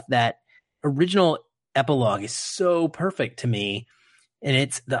sure enough, that original epilogue is so perfect to me. And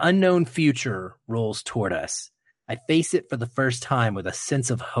it's the unknown future rolls toward us. I face it for the first time with a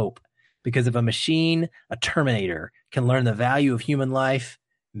sense of hope because if a machine, a Terminator, can learn the value of human life,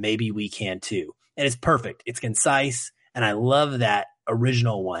 maybe we can too. And it's perfect. It's concise. And I love that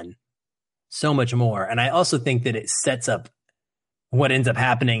original one so much more. And I also think that it sets up what ends up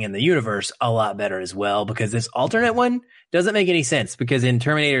happening in the universe a lot better as well, because this alternate one doesn't make any sense because in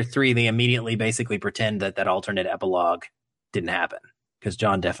Terminator 3, they immediately basically pretend that alternate epilogue didn't happen because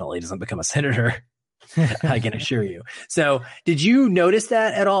John definitely doesn't become a senator. I can assure you. So did you notice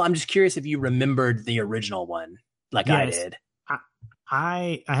that at all? I'm just curious if you remembered the original one like yes, I did.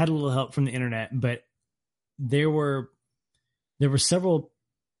 I had a little help from the internet, but there were several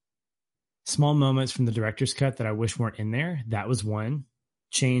small moments from the director's cut that I wish weren't in there. That was one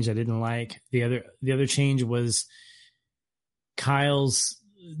change I didn't like. The other change was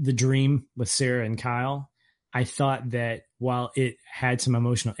the dream with Sarah and Kyle. I thought that while it had some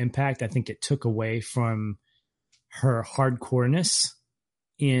emotional impact, I think it took away from her hardcoreness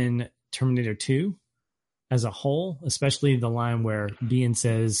in Terminator 2 as a whole, especially the line where Bean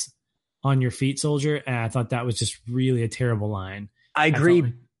says, "On your feet, soldier." And I thought that was just really a terrible line. I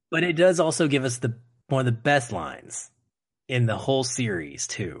agree. But it does also give us one of the best lines in the whole series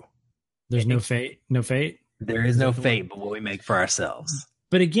too. There's no fate. No fate. There is no fate, but what we make for ourselves.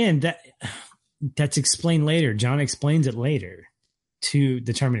 But again, that's explained later. John explains it later to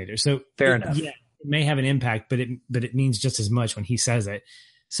the Terminator. So fair enough. Yeah, it may have an impact, but it means just as much when he says it.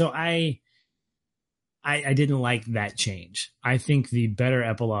 So I didn't like that change. I think the better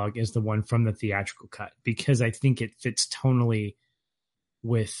epilogue is the one from the theatrical cut because I think it fits tonally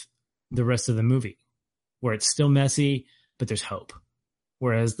with the rest of the movie where it's still messy, but there's hope.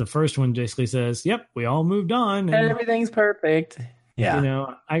 Whereas the first one basically says, yep, we all moved on. And everything's perfect.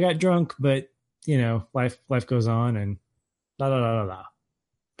 Yeah. I got drunk, but life goes on and la, la, la, la, la.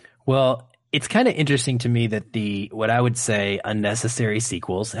 Well, it's kind of interesting to me that what I would say unnecessary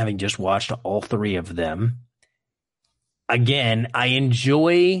sequels, having just watched all three of them, again, I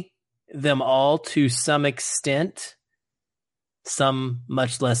enjoy them all to some extent. Some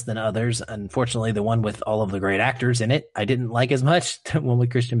much less than others. Unfortunately, the one with all of the great actors in it, I didn't like as much, the one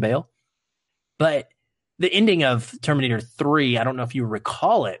with Christian Bale. But the ending of Terminator 3, I don't know if you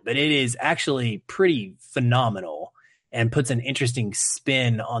recall it, but it is actually pretty phenomenal and puts an interesting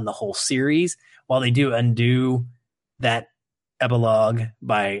spin on the whole series while they do undo that epilogue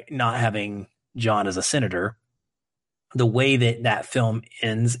by not having John as a senator. The way that film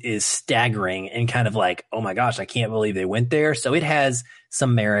ends is staggering and kind of like, oh my gosh, I can't believe they went there. So it has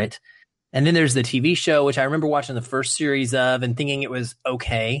some merit. And then there's the TV show, which I remember watching the first series of and thinking it was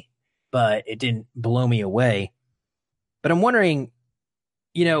okay, but it didn't blow me away. But I'm wondering,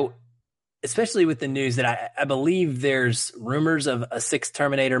 especially with the news that I believe there's rumors of a sixth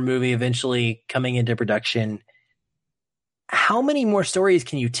Terminator movie eventually coming into production. How many more stories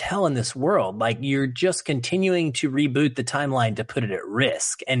can you tell in this world? Like you're just continuing to reboot the timeline to put it at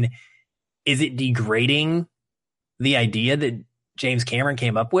risk. And is it degrading the idea that James Cameron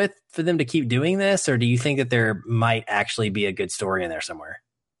came up with for them to keep doing this? Or do you think that there might actually be a good story in there somewhere?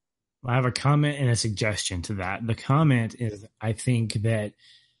 I have a comment and a suggestion to that. The comment is, I think that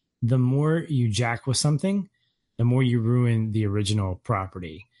the more you jack with something, the more you ruin the original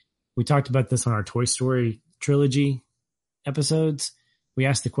property. We talked about this on our Toy Story trilogy episodes. We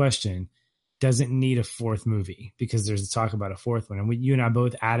asked the question, does it need a fourth movie? Because there's talk about a fourth one. And you and I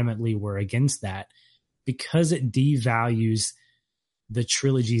both adamantly were against that because it devalues the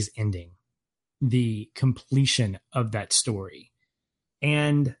trilogy's ending, the completion of that story.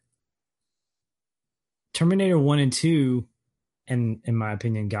 And Terminator 1 and 2, and in my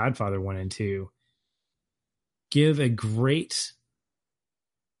opinion, Godfather 1 and 2, give a great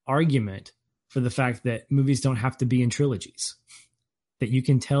argument for the fact that movies don't have to be in trilogies, that you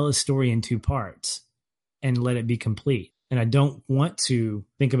can tell a story in two parts and let it be complete. And I don't want to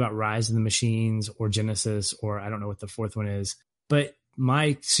think about Rise of the Machines or Genesis, or I don't know what the fourth one is, but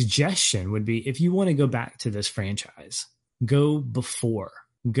my suggestion would be, if you want to go back to this franchise, go before.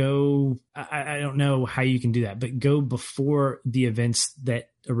 I don't know how you can do that, but go before the events that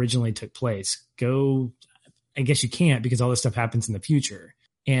originally took place. I guess you can't, because all this stuff happens in the future.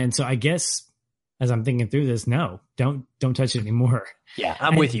 And so I guess as I'm thinking through this, no, don't touch it anymore. Yeah,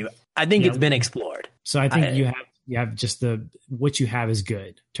 I'm with you. I think it's been explored. So I think you have just what you have is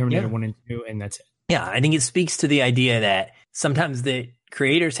good. Terminator 1 and 2, and that's it. Yeah, I think it speaks to the idea that sometimes the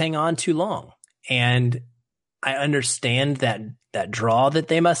creators hang on too long. And I understand that draw that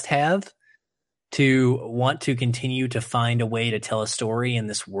they must have to want to continue to find a way to tell a story in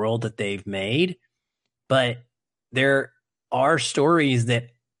this world that they've made. But there are stories that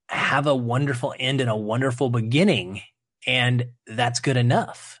have a wonderful end and a wonderful beginning, and that's good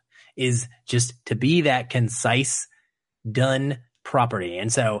enough, is just to be that concise, done property.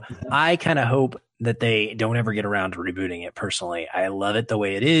 And so I kind of hope that they don't ever get around to rebooting it personally. I love it the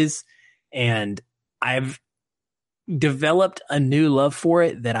way it is, and I've developed a new love for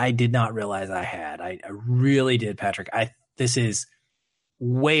it that I did not realize I had. I really did, Patrick. This is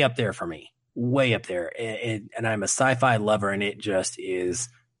way up there for me, way up there. And I'm a sci-fi lover, and it just is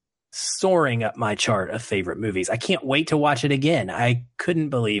soaring up my chart of favorite movies. I can't wait to watch it again. I couldn't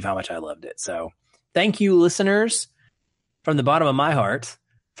believe how much I loved it. So thank you, listeners, from the bottom of my heart,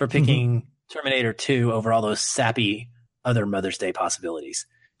 for picking Terminator 2 over all those sappy other Mother's Day possibilities.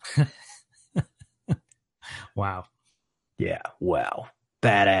 Wow. Yeah. Wow.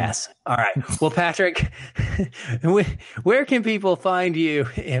 Badass. All right. Well, Patrick, where can people find you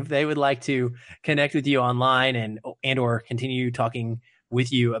if they would like to connect with you online and or continue talking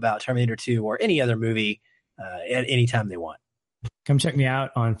with you about Terminator 2 or any other movie at any time they want? Come check me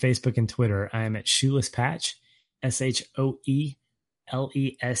out on Facebook and Twitter. I am at Shoeless Patch, ShoeLess.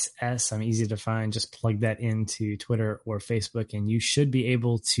 I'm easy to find. Just plug that into Twitter or Facebook, and you should be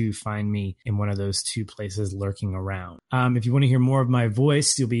able to find me in one of those two places lurking around. If you want to hear more of my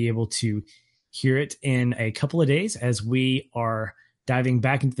voice, you'll be able to hear it in a couple of days as we are diving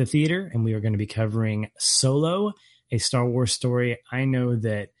back into the theater, and we are going to be covering Solo, a Star Wars story. I know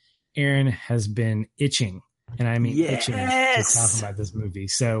that Aaron has been itching, and I mean itching, to talk about this movie.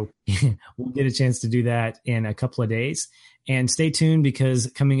 So we'll get a chance to do that in a couple of days. And stay tuned, because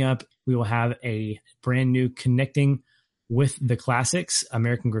coming up, we will have a brand new Connecting with the Classics.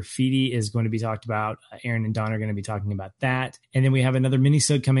 American Graffiti is going to be talked about. Aaron and Don are going to be talking about that. And then we have another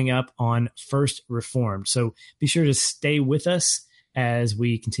mini-sode coming up on First Reformed. So be sure to stay with us as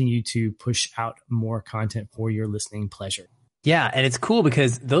we continue to push out more content for your listening pleasure. Yeah, and it's cool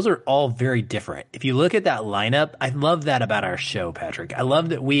because those are all very different. If you look at that lineup, I love that about our show, Patrick. I love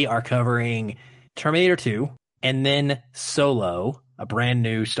that we are covering Terminator 2, and then Solo, a brand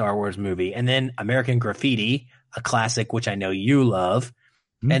new Star Wars movie, and then American Graffiti, a classic, which I know you love,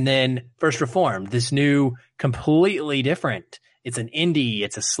 and then First Reformed, this new, completely different. It's an indie,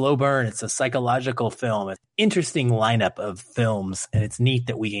 it's a slow burn, it's a psychological film. It's an interesting lineup of films, and it's neat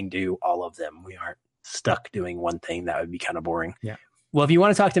that we can do all of them. We aren't stuck doing one thing. That would be kind of boring. Yeah. Well, if you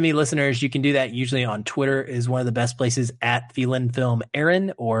want to talk to me, listeners, you can do that usually on Twitter is one of the best places, at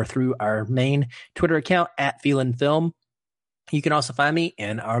FeelinFilmAaron, or through our main Twitter account at FeelinFilm. You can also find me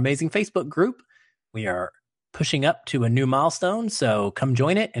in our amazing Facebook group. We are pushing up to a new milestone, so come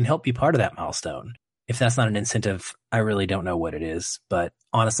join it and help be part of that milestone. If that's not an incentive, I really don't know what it is. But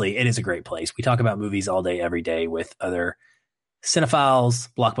honestly, it is a great place. We talk about movies all day, every day with other cinephiles,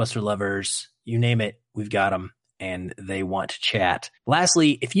 blockbuster lovers, you name it, we've got them, and they want to chat.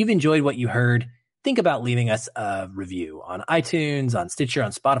 Lastly, if you've enjoyed what you heard, think about leaving us a review on iTunes, on Stitcher,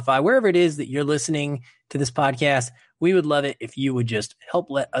 on Spotify, wherever it is that you're listening to this podcast. We would love it if you would just help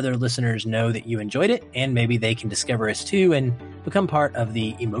let other listeners know that you enjoyed it, and maybe they can discover us too and become part of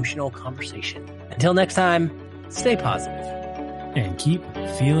the emotional conversation. Until next time, stay positive. And keep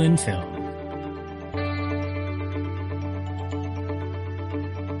feeling film.